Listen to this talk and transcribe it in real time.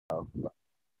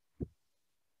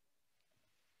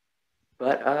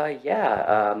But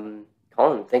yeah,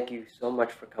 Colin, thank you so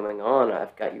much for coming on.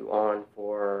 I've got you on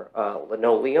for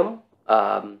Linoleum,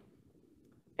 and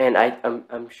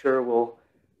I'm sure we'll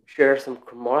share some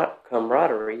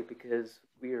camaraderie because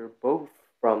we are both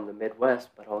from the Midwest.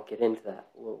 But I'll get into that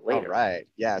a little All later. right.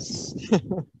 Yes.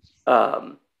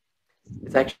 Um,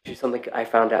 it's actually something I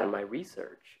found out in my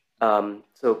research.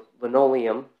 So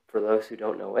Linoleum, for those who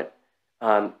don't know it,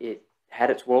 it had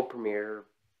its world premiere.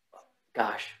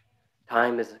 Gosh,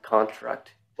 time is a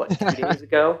construct. What, 2 days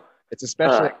ago? It's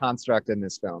especially Uh, a construct in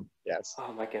this film. Yes.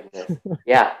 oh my goodness.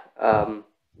 Yeah.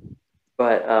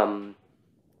 But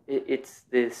it's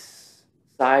this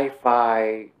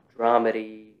sci-fi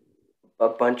dramedy, a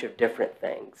bunch of different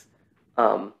things.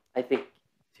 I think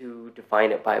to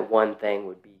define it by one thing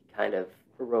would be kind of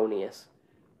erroneous.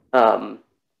 Um,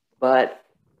 but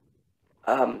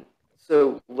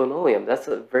so Linoleum, that's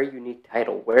a very unique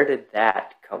title. Where did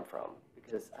that come from?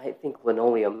 Because I think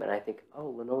linoleum and I think, oh,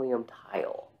 linoleum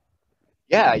tile.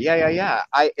 Yeah.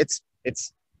 It's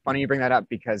funny you bring that up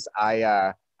because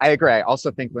I agree. I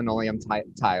also think linoleum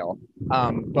tile,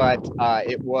 but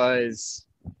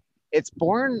it's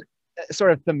born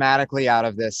sort of thematically out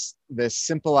of this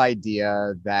simple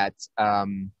idea that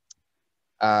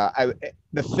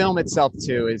the film itself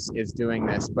too is doing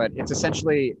this, but it's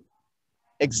essentially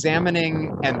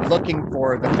examining and looking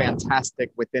for the fantastic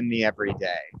within the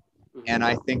everyday. And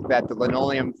I think that the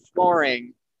linoleum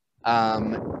flooring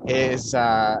is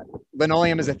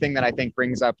linoleum is a thing that I think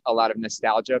brings up a lot of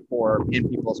nostalgia for in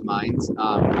people's minds.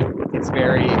 It's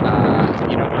very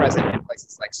present in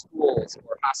places like schools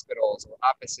or hospitals or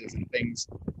offices and things.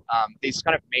 These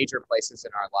kind of major places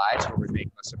in our lives where we make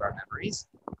most of our memories.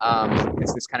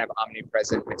 It's this kind of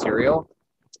omnipresent material,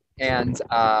 and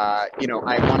I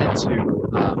wanted to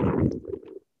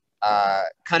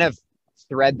kind of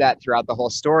thread that throughout the whole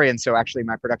story. And so actually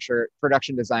my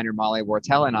production designer, Molly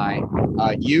Wortel, and I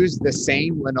used the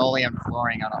same linoleum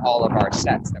flooring on all of our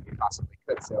sets that we possibly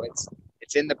could. So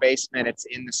it's in the basement, it's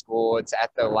in the school, it's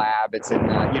at the lab, it's in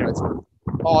the, it's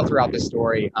all throughout the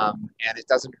story. And it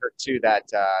doesn't hurt too that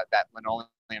that linoleum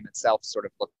itself sort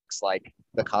of looks like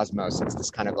the cosmos. It's this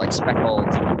kind of like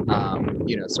speckled,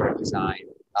 sort of design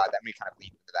that we kind of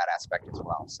lead into that aspect as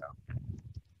well. So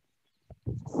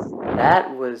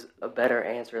That was a better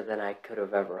answer than I could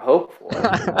have ever hoped for,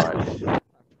 for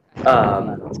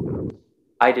one.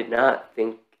 I did not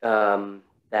think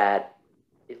that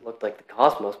it looked like the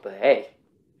cosmos, but hey,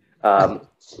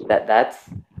 that's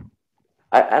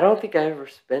I don't think I ever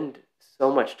spend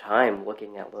so much time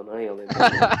looking at linoleum and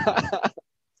thinking,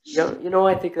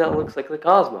 I think that looks like the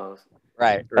cosmos.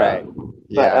 right, But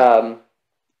yeah.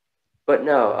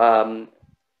 no.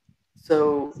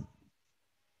 So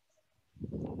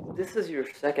this is your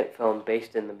second film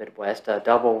based in the Midwest.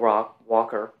 Double Rock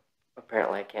Walker.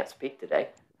 Apparently, I can't speak today.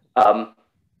 Um,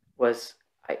 was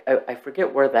I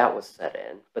forget where that was set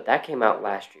in, but that came out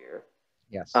last year.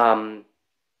 Yes.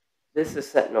 This is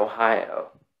set in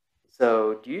Ohio.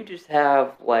 So do you just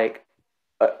have like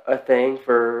a thing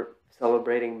for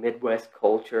celebrating Midwest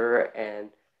culture and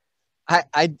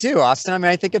I do, Austin. I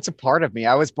mean, I think it's a part of me.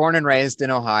 I was born and raised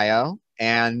in Ohio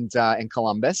and in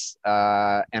Columbus,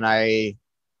 and I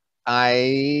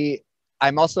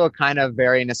I'm also a kind of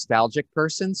very nostalgic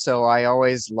person, so I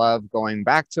always love going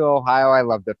back to Ohio. I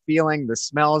love the feeling, the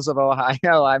smells of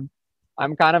Ohio.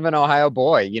 I'm kind of an Ohio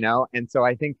boy, and so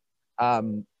I think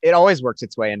it always works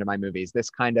its way into my movies. This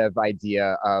kind of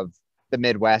idea of the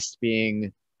Midwest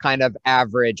being kind of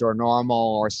average or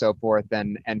normal or so forth,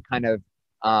 and kind of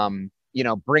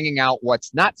bringing out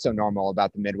what's not so normal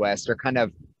about the Midwest, or kind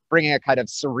of bringing a kind of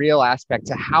surreal aspect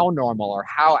to how normal or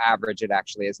how average it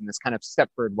actually is, and this kind of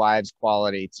Stepford Wives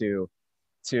quality to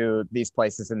these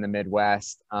places in the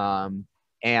Midwest.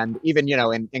 And even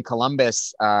in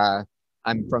Columbus,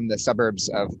 I'm from the suburbs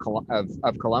of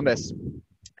Columbus,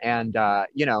 and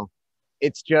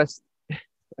it's just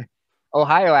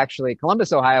Ohio. Actually,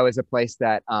 Columbus, Ohio, is a place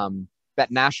that that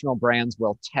national brands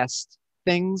will test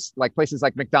things, like places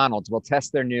like McDonald's will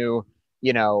test their new,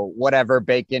 whatever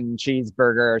bacon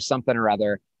cheeseburger or something or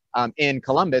other in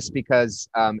Columbus, because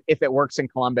if it works in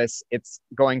Columbus, it's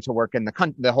going to work in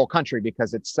the whole country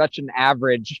because it's such an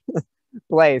average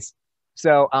place.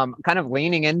 So kind of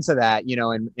leaning into that,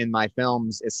 in my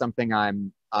films is something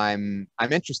I'm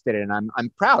interested in. I'm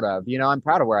proud of. I'm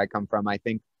proud of where I come from. I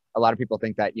think a lot of people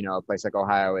think that a place like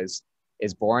Ohio is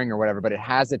boring or whatever, but it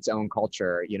has its own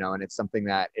culture, and it's something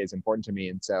that is important to me.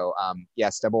 And so,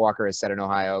 yes, Double Walker is set in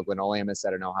Ohio. Linoleum is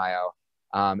set in Ohio.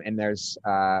 And there's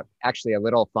actually a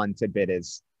little fun tidbit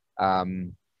is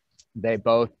they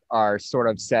both are sort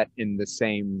of set in the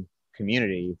same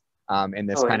community, in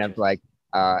this Oh, kind of interesting. like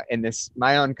in this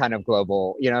my own kind of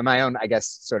global, my own, I guess,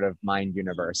 sort of mind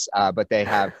universe. But they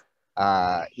have,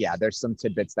 yeah, there's some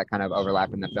tidbits that kind of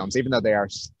overlap in the films, even though they are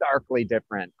starkly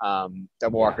different. Double Yeah.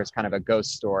 Walker is kind of a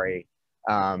ghost story,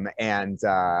 and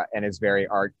is very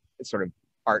sort of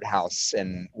art house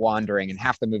and wandering, and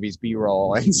half the movie's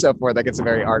B-roll and so forth. Like it's a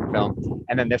very art film,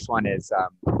 and then this one is,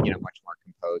 much more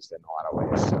composed in a lot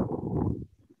of ways. So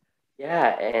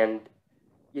Yeah, and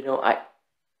you know,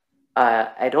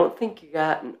 I don't think you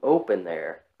got an open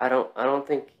there. I don't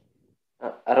think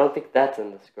that's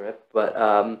in the script,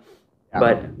 yeah,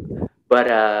 but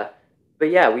but uh, but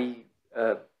yeah, we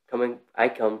coming. I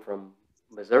come from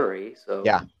Missouri, so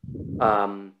yeah,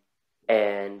 um,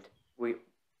 and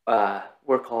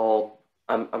we're called.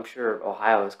 I'm sure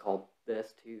Ohio is called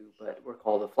this too, but we're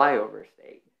called a flyover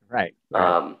state, right, right,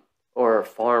 um, or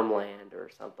farmland or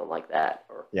something like that,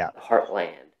 or yeah. the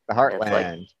heartland, The and it's like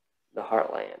Heartland, the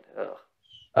heartland. Ugh.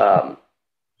 Um,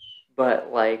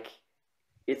 but like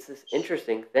it's this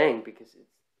interesting thing because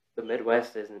the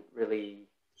Midwest isn't really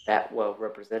that well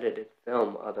represented in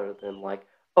film, other than like,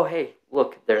 oh hey,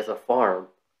 look, there's a farm.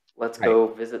 Let's right, go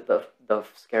visit the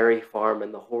scary farm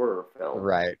in the horror film.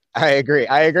 right. I agree.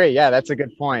 I agree. Yeah, that's a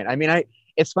good point. I mean,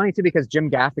 it's funny too because Jim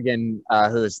Gaffigan,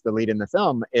 who's the lead in the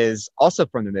film, is also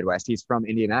from the Midwest. He's from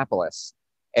Indianapolis,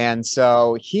 and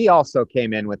so he also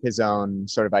came in with his own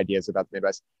sort of ideas about the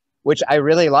Midwest, which I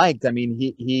really liked. I mean,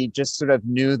 he just sort of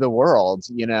knew the world,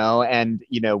 and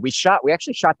we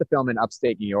actually shot the film in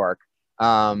upstate New York,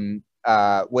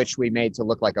 which we made to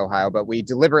look like Ohio, but we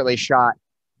deliberately shot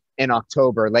in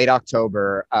October, late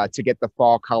October, to get the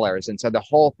fall colors. And so the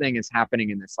whole thing is happening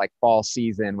in this like fall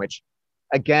season, which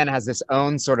again has this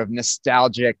own sort of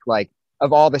nostalgic, like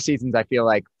of all the seasons, I feel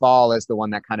like fall is the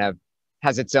one that kind of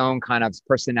has its own kind of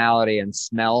personality and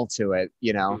smell to it.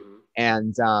 Mm-hmm.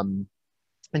 And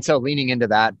and so leaning into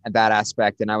that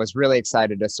aspect, and I was really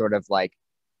excited to sort of like,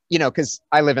 because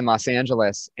I live in Los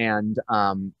Angeles, and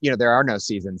there are no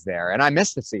seasons there, and I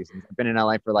miss the seasons. I've been in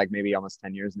LA for like maybe almost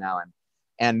 10 years now,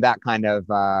 and that kind of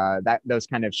those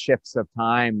kind of shifts of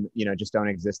time, just don't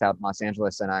exist out in Los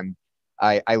Angeles. And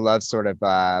I love sort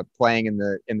of playing in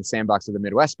the sandbox of the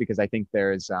Midwest because I think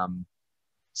there's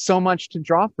so much to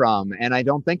draw from, and I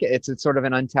don't think it's sort of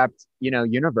an untapped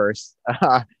universe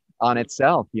on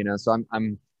itself. So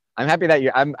I'm happy that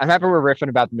I'm happy we're riffing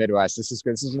about the Midwest. This is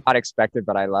good. This is not expected,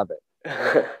 but I love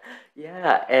it.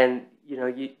 Yeah, and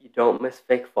you don't miss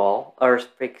fake fall or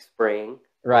fake spring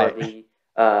or Right. the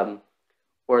um,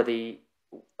 or the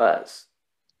uh,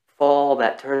 fall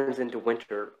that turns into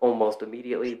winter almost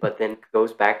immediately, but then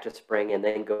goes back to spring and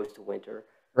then goes to winter.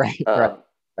 Right. Right. Um,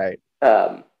 Right.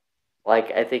 um,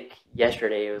 like I think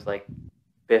yesterday it was like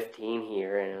 15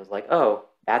 here, and it was like, oh,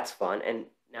 that's fun. And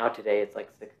now today it's like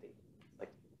 60. Like,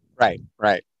 Right.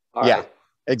 Right. all Yeah. right.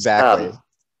 Exactly. Um,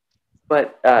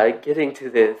 but getting to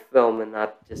the film and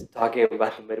not just talking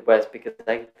about the Midwest, because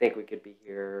I think we could be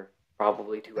here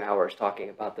probably 2 hours talking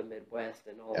about the Midwest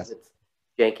and all of Yes. its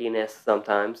jankiness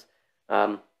sometimes.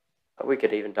 Um, we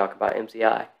could even talk about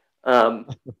MCI. Um,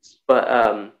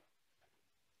 but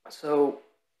so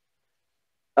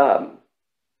um,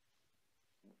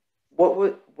 what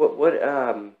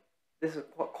this is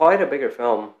quite a bigger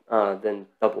film than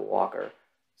Double Walker.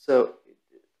 So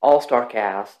all star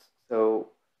cast. So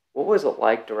what was it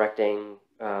like directing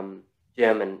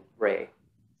Jim and Ray?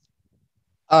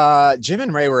 Jim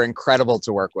and Ray were incredible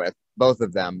to work with, both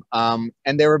of them. And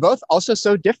they were both also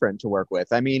so different to work with.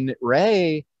 I mean,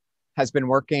 Ray has been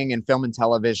working in film and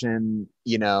television,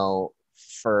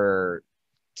 for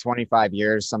 25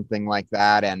 years, something like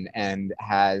that, and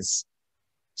has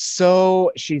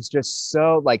she's just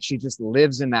so like she just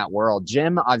lives in that world.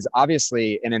 Jim is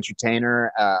obviously an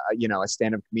entertainer, a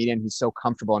stand-up comedian. He's so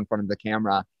comfortable in front of the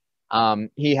camera.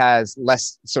 He has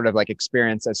less sort of like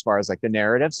experience as far as like the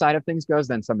narrative side of things goes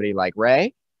than somebody like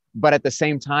Ray, but at the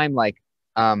same time, like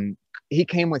he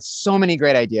came with so many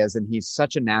great ideas, and he's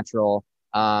such a natural.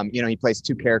 He plays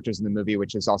two characters in the movie,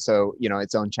 which is also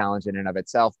its own challenge in and of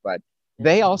itself. But Yeah.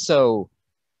 they also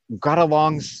got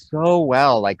along so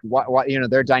well. Like what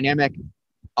their dynamic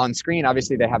on screen.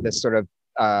 Obviously, they have this sort of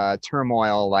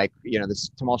turmoil, like this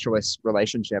tumultuous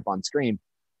relationship on screen,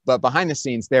 but behind the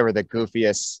scenes, they were the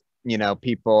goofiest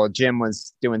people. Jim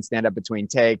was doing stand up between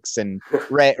takes, and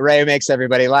Ray makes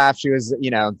everybody laugh. She was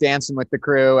dancing with the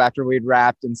crew after we'd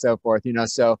wrapped and so forth.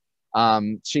 So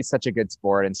she's such a good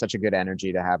sport and such a good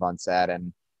energy to have on set,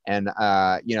 and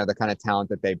the kind of talent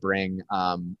that they bring.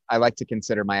 I like to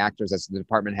consider my actors as the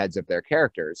department heads of their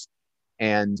characters,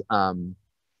 and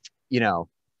you know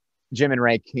Jim and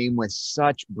Ray came with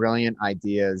such brilliant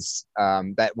ideas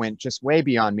that went just way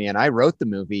beyond me. And I wrote the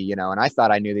movie, and I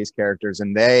thought I knew these characters,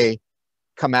 and they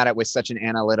come at it with such an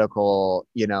analytical,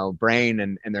 brain,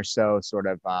 and they're so sort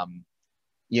of,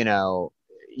 you know,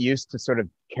 used to sort of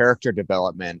character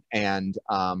development. And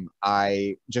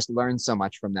I just learned so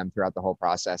much from them throughout the whole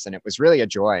process. And it was really a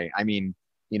joy. I mean,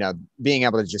 being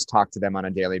able to just talk to them on a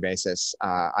daily basis,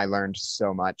 I learned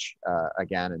so much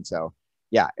again. And so,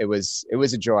 yeah, it was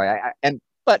a joy.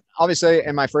 But obviously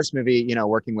in my first movie,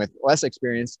 working with less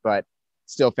experience, but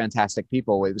still fantastic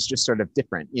people, it was just sort of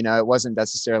different. It wasn't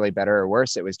necessarily better or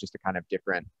worse. It was just a kind of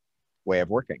different way of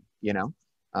working,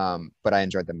 but I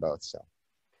enjoyed them both. So,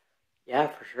 Yeah,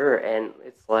 for sure. And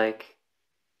it's like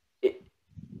it,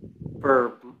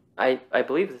 for I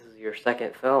believe this is your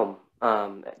second film.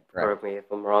 right. Correct me if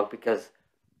I'm wrong, because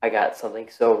I got something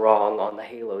so wrong on the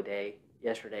Halo day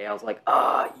yesterday. I was like,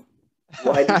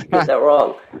 why did you get that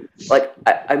wrong? Like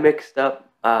I mixed up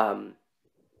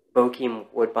Bokeem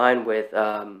Woodbine with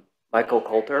Michael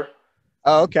Coulter.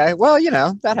 Oh, okay. Well,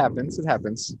 that happens. It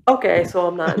happens. Okay, so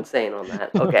I'm not insane on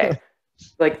that. Okay,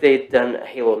 like they'd done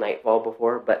Halo Nightfall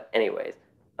before, but anyways,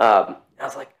 I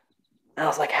was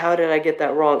like, how did I get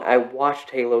that wrong? I watched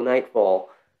Halo Nightfall,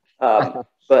 um,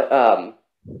 but um,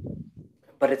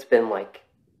 but it's been like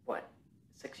what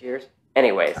 6 years.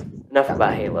 Anyways, enough Yeah.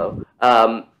 about Halo.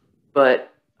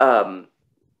 But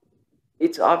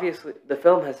it's obviously the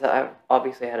film has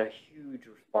obviously had a huge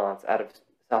response out of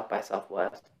South by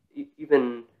Southwest.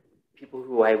 Even people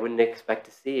who I wouldn't expect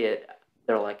to see it,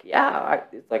 they're like, yeah,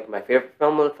 it's like my favorite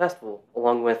film of the festival,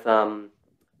 along with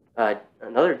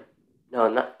another. No,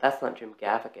 not that's not Jim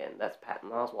Gaffigan. That's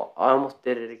Patton Oswalt. I almost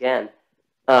did it again.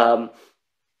 Um,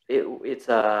 it's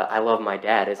I Love My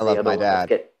Dad is I the love other my one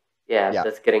dad. Yeah.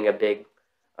 that's getting a big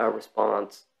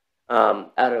response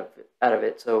out of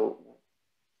it. So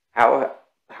how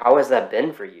how has that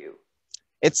been for you?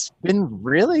 It's been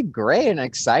really great and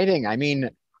exciting. I mean,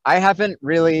 I haven't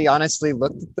really honestly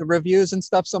looked at the reviews and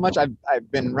stuff so much.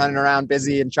 I've been running around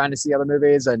busy and trying to see other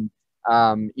movies, and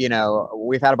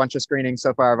we've had a bunch of screenings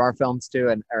so far of our films too,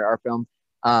 and or our film.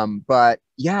 But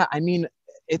yeah, I mean,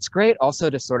 it's great also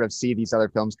to sort of see these other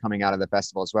films coming out of the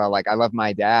festival as well. Like I Love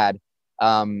My Dad.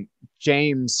 Um,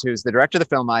 James, who's the director of the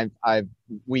film, I've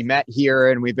we met here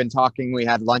and we've been talking. We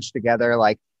had lunch together.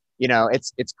 Like,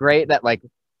 it's great that like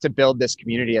to build this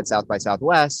community at South by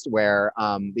Southwest where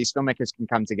these filmmakers can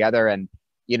come together. And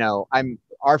I'm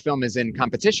our film is in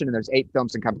competition, and there's 8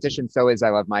 films in competition. So is I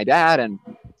Love My Dad, and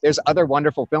there's other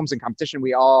wonderful films in competition.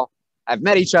 We all have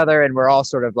met each other, and we're all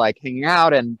sort of like hanging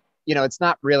out. And it's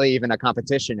not really even a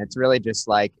competition. It's really just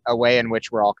like a way in which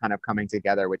we're all kind of coming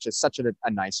together, which is such a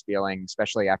nice feeling,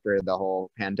 especially after the whole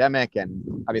pandemic. And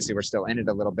obviously, we're still in it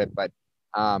a little bit, but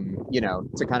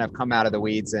to kind of come out of the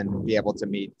weeds and be able to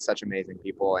meet such amazing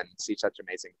people and see such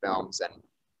amazing films, and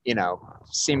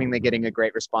seemingly getting a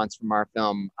great response from our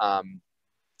film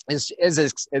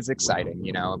is exciting.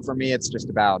 For me, it's just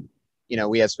about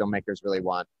we as filmmakers really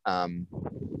want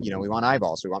we want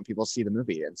eyeballs. We want people to see the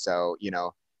movie, and so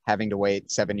having to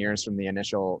wait 7 years from the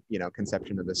initial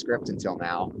conception of the script until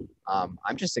now,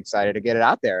 I'm just excited to get it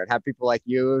out there and have people like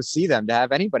you see them, to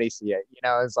have anybody see it.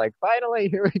 It's like finally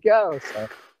here we go. So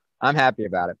I'm happy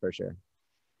about it for sure.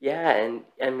 Yeah, and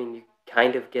I mean, you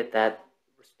kind of get that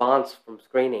response from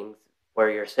screenings where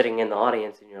you're sitting in the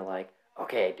audience and you're like,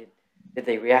 okay, did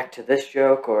they react to this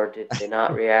joke or did they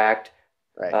not react?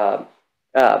 Right. Um,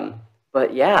 um,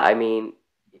 but yeah, I mean,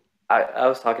 I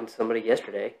was talking to somebody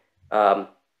yesterday, um,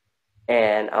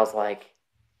 and I was like,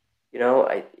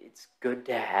 it's good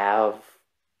to have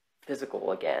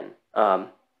physical again. Even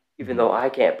Mm-hmm. though I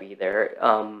can't be there,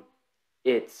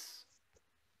 it's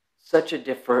such a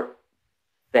different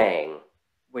thing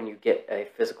when you get a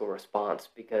physical response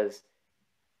because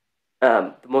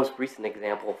the most recent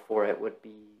example for it would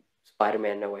be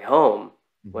Spider-Man: No Way Home,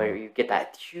 Mm-hmm. where you get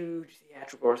that huge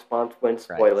theatrical response when Right.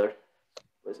 spoiler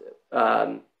was it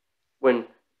when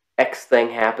X thing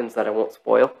happens that I won't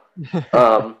spoil.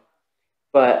 Um,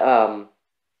 but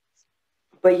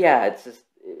but yeah, it's just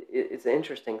it's an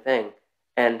interesting thing,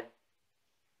 and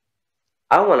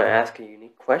I want to ask a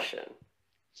unique question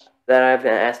that I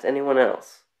haven't asked anyone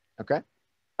else. Okay.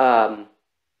 Um,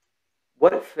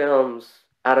 what films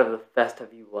out of the fest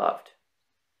have you loved?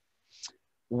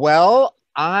 Well,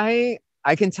 I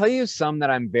can tell you some that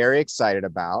I'm very excited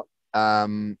about,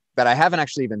 that I haven't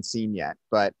actually even seen yet.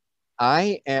 But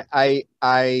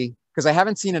because I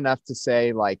haven't seen enough to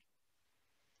say like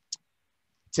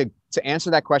to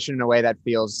answer that question in a way that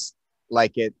feels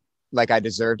like it like I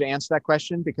deserve to answer that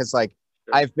question, because like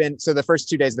Sure. I've been so the first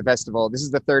 2 days of the festival. This is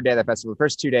the third day of the festival. The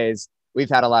first 2 days, we've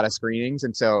had a lot of screenings,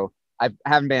 and so I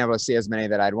haven't been able to see as many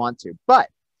that I'd want to. But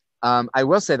I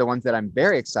will say the ones that I'm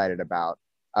very excited about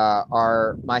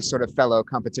are my sort of fellow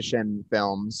competition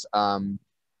films,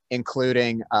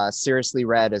 including Seriously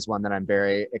Red is one that I'm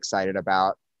very excited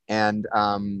about. And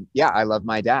yeah, I Love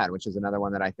My Dad, which is another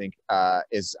one that I think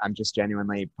I'm just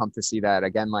genuinely pumped to see that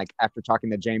again. Like after talking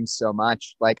to James so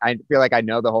much, like I feel like I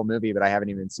know the whole movie, but I haven't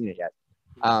even seen it yet.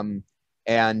 Um,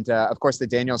 and of course, the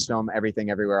Daniels film, Everything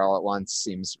Everywhere All at Once,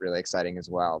 seems really exciting as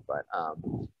well. But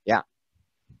yeah,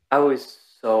 I was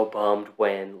so bummed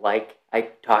when like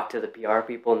I talked to the PR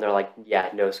people and they're like, "Yeah,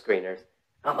 no screeners."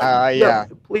 I'm like, "No, yeah,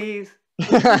 please,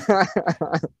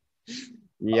 please.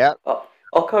 yep.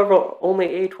 I'll cover only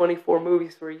A24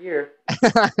 movies for a year."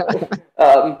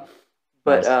 um,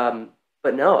 but Nice. um,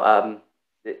 but no.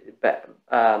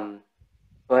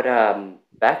 But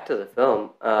back to the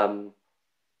film.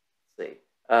 Let's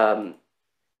see.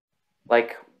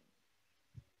 Like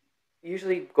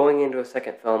usually going into a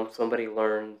second film, somebody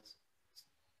learns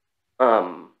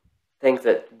um, things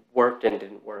that worked and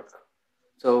didn't work.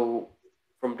 So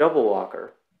from Double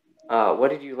Walker, what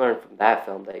did you learn from that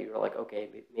film that you were like, okay,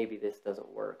 maybe this doesn't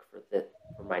work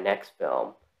for my next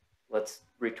film? Let's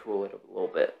retool it a little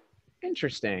bit.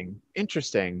 Interesting.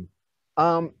 Interesting.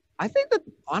 I think that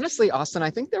honestly, Austin,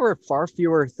 I think there were far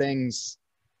fewer things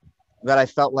that I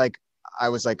felt like I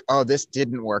was like, oh, this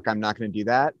didn't work. I'm not going to do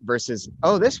that. Versus,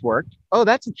 oh, this worked. Oh,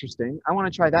 that's interesting. I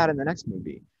want to try that in the next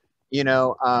movie. You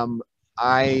know,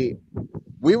 I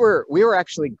we were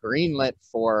actually greenlit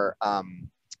for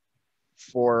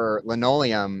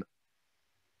Linoleum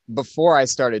before I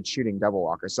started shooting Double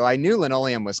Walker. So I knew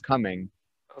Linoleum was coming,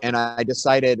 and Okay. I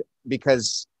decided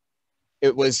because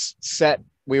it was set,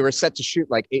 we were set to shoot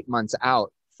like 8 months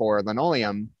out for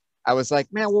Linoleum. I was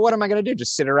like, man, well, what am I going to do?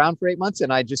 Just sit around for 8 months?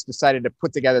 And I just decided to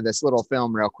put together this little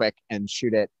film real quick and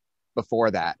shoot it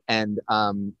before that. And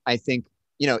I think,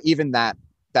 even that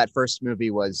first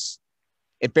movie was,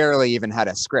 it barely even had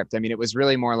a script. I mean, it was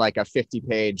really more like a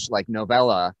 50-page like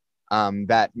novella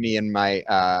that me and my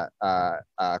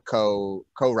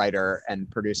co-writer and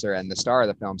producer and the star of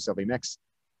the film, Sylvie Mix,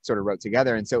 sort of wrote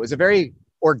together. And so it was a very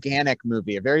organic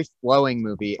movie, a very flowing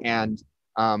movie. And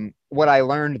what I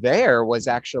learned there was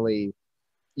actually,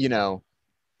 you know,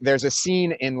 there's a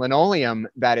scene in Linoleum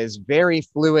that is very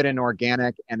fluid and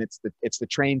organic, and it's the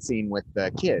train scene with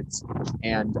the kids,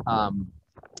 and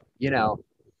you know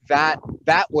that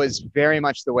was very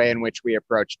much the way in which we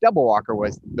approached Double Walker,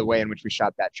 was the way in which we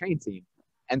shot that train scene.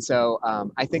 And so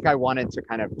I think I wanted to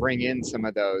kind of bring in some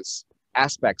of those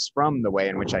aspects from the way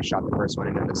in which I shot the first one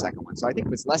into the second one. So I think it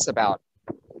was less about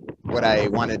what I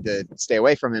wanted to stay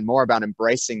away from and more about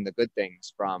embracing the good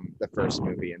things from the first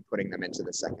movie and putting them into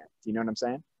the second. Do you know what I'm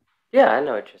saying? Yeah, I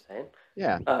know what you're saying.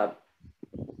 Yeah. Uh,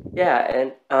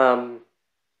 yeah, and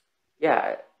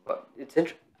yeah, but it's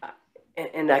interesting.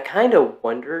 And I kind of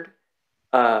wondered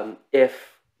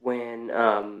if when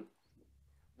I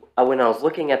was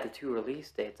looking at the two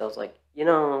release dates, I was like,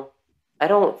 I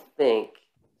don't think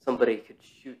somebody could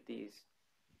shoot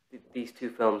these two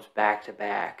films back to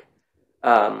back,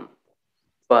 um,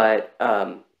 but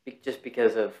just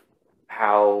because of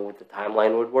how the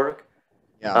timeline would work.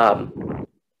 Yeah. Um,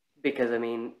 because I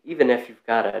mean, even if you've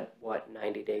got a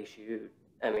 90-day shoot,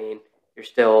 I mean, you're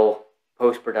still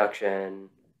post production,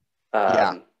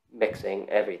 Yeah. mixing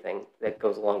everything that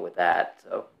goes along with that.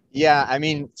 So Yeah. I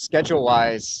mean, schedule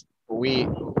wise,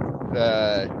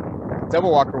 the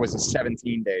Double Walker was a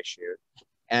 17-day shoot,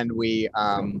 and we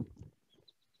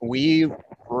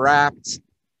wrapped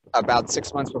about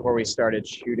 6 months before we started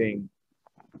shooting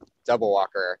Double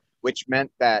Walker, which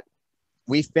meant that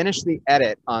we finished the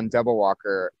edit on Double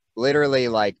Walker literally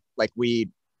like we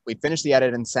finished the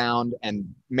edit and sound and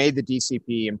made the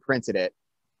DCP and printed it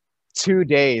 2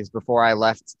 days before I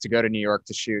left to go to New York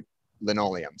to shoot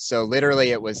Linoleum. So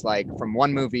literally, it was like from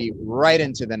one movie right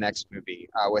into the next movie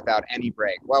without any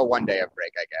break. Well, one day of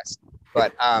break, I guess,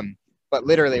 but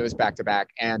literally it was back to back,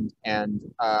 and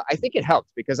I think it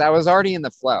helped because I was already in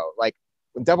the flow. Like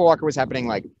when Double Walker was happening,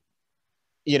 like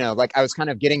I was kind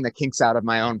of getting the kinks out of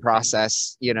my own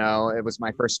process. It was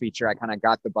my first feature. I kind of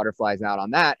got the butterflies out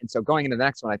on that. And so going into the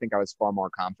next one, I think I was far more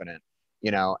confident,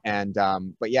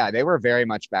 but yeah, they were very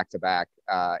much back to back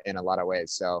in a lot of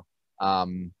ways. So,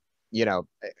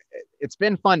 it's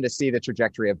been fun to see the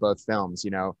trajectory of both films,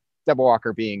 Double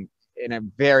Walker being in a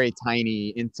very tiny,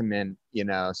 intimate,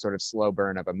 sort of slow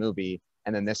burn of a movie.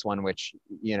 And then this one, which,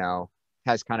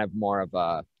 has kind of more of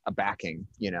a backing,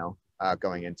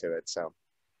 going into it. So,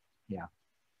 yeah.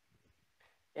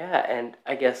 yeah, and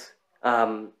I guess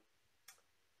the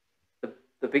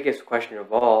the biggest question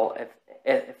of all,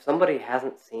 if somebody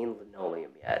hasn't seen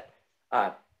Linoleum yet,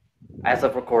 uh, as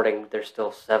of recording, there's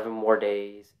still 7 more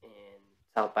days in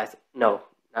South by no,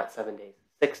 not 7 days,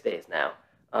 6 days now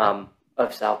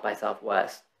of South by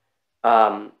Southwest.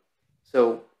 Um,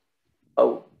 so,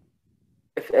 oh,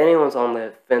 if anyone's on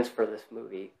the fence for this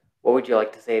movie, what would you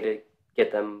like to say to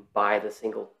get them buy the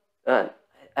single? Uh,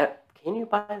 can you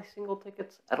buy the single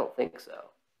tickets? I don't think so.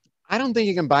 I don't think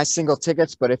you can buy single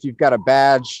tickets, but if you've got a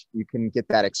badge, you can get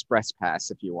that express pass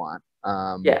if you want.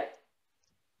 Yeah,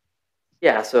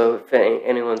 yeah. So if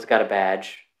anyone's got a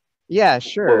badge, Yeah, what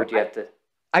sure. would you have to?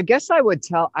 I guess I would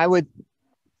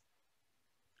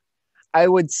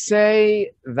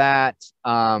say that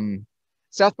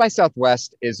South by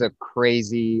Southwest is a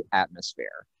crazy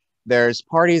atmosphere. There's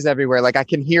parties everywhere. Like I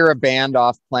can hear a band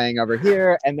off playing over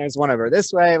here, and there's one over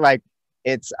this way. Like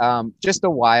it's just a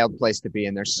wild place to be,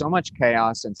 and there's so much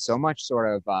chaos and so much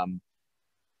sort of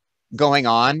going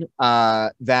on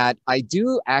that I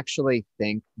do actually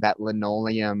think that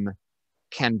Linoleum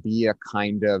can be a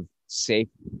kind of safe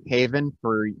haven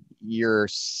for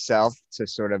yourself to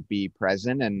sort of be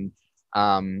present and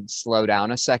slow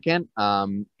down a second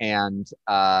and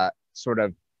sort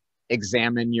of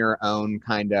examine your own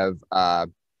kind of I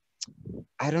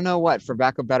don't know what, for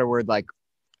lack of a better word, like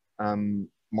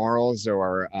morals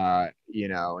or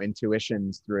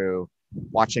intuitions through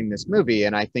watching this movie.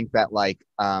 And I think that like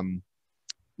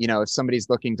if somebody's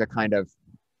looking to kind of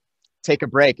take a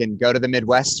break and go to the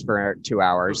Midwest for 2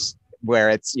 hours where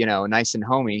it's nice and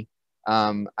homey,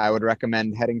 I would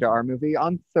recommend heading to our movie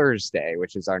on Thursday,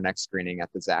 which is our next screening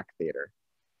at the Zach Theater.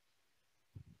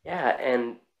 Yeah,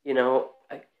 and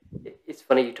it's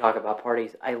funny you talk about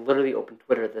parties. I literally opened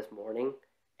Twitter this morning,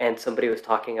 and somebody was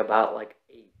talking about like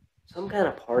some kind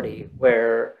of party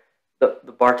where the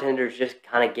bartenders just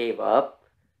kind of gave up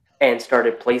and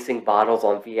started placing bottles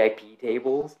on VIP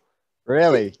tables.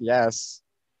 Really? It, Yes.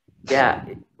 yeah,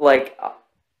 like I'll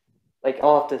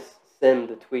have to send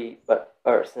the tweet, but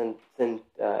or send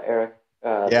Eric,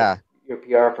 Yeah. your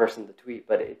PR person, the tweet,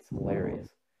 but it's hilarious.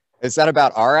 Is that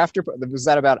about our after? Was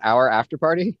that about our after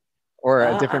party or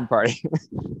a Uh, different party?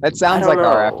 That I sounds don't like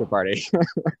our after know. party.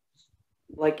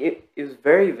 Like it was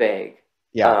very vague.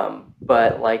 Yeah.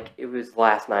 But like it was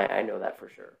last night. I know that for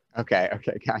sure. Okay.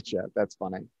 Okay. Gotcha. That's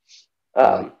funny.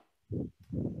 Uh, Um,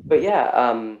 but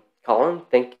yeah, Colin,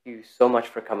 thank you so much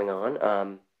for coming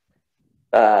on.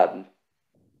 Um,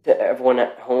 to everyone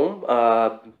at home,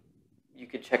 you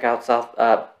could check out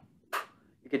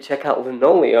you could check out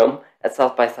Linoleum at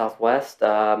South by Southwest,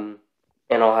 and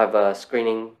I'll have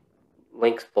screening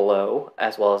links below,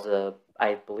 as well as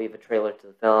I believe, a trailer to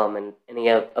the film and any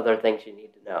other things you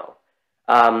need to know.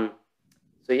 Um,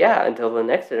 so yeah, until the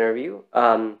next interview,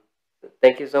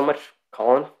 thank you so much,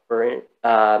 Colin, for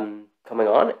coming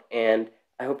on, and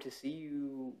I hope to see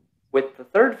you with the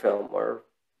third film, or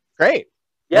Great.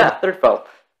 Yeah. yeah, third film.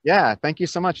 Yeah. Thank you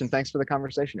so much. And thanks for the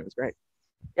conversation. It was great.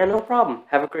 Yeah, no problem.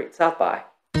 Have a great South by.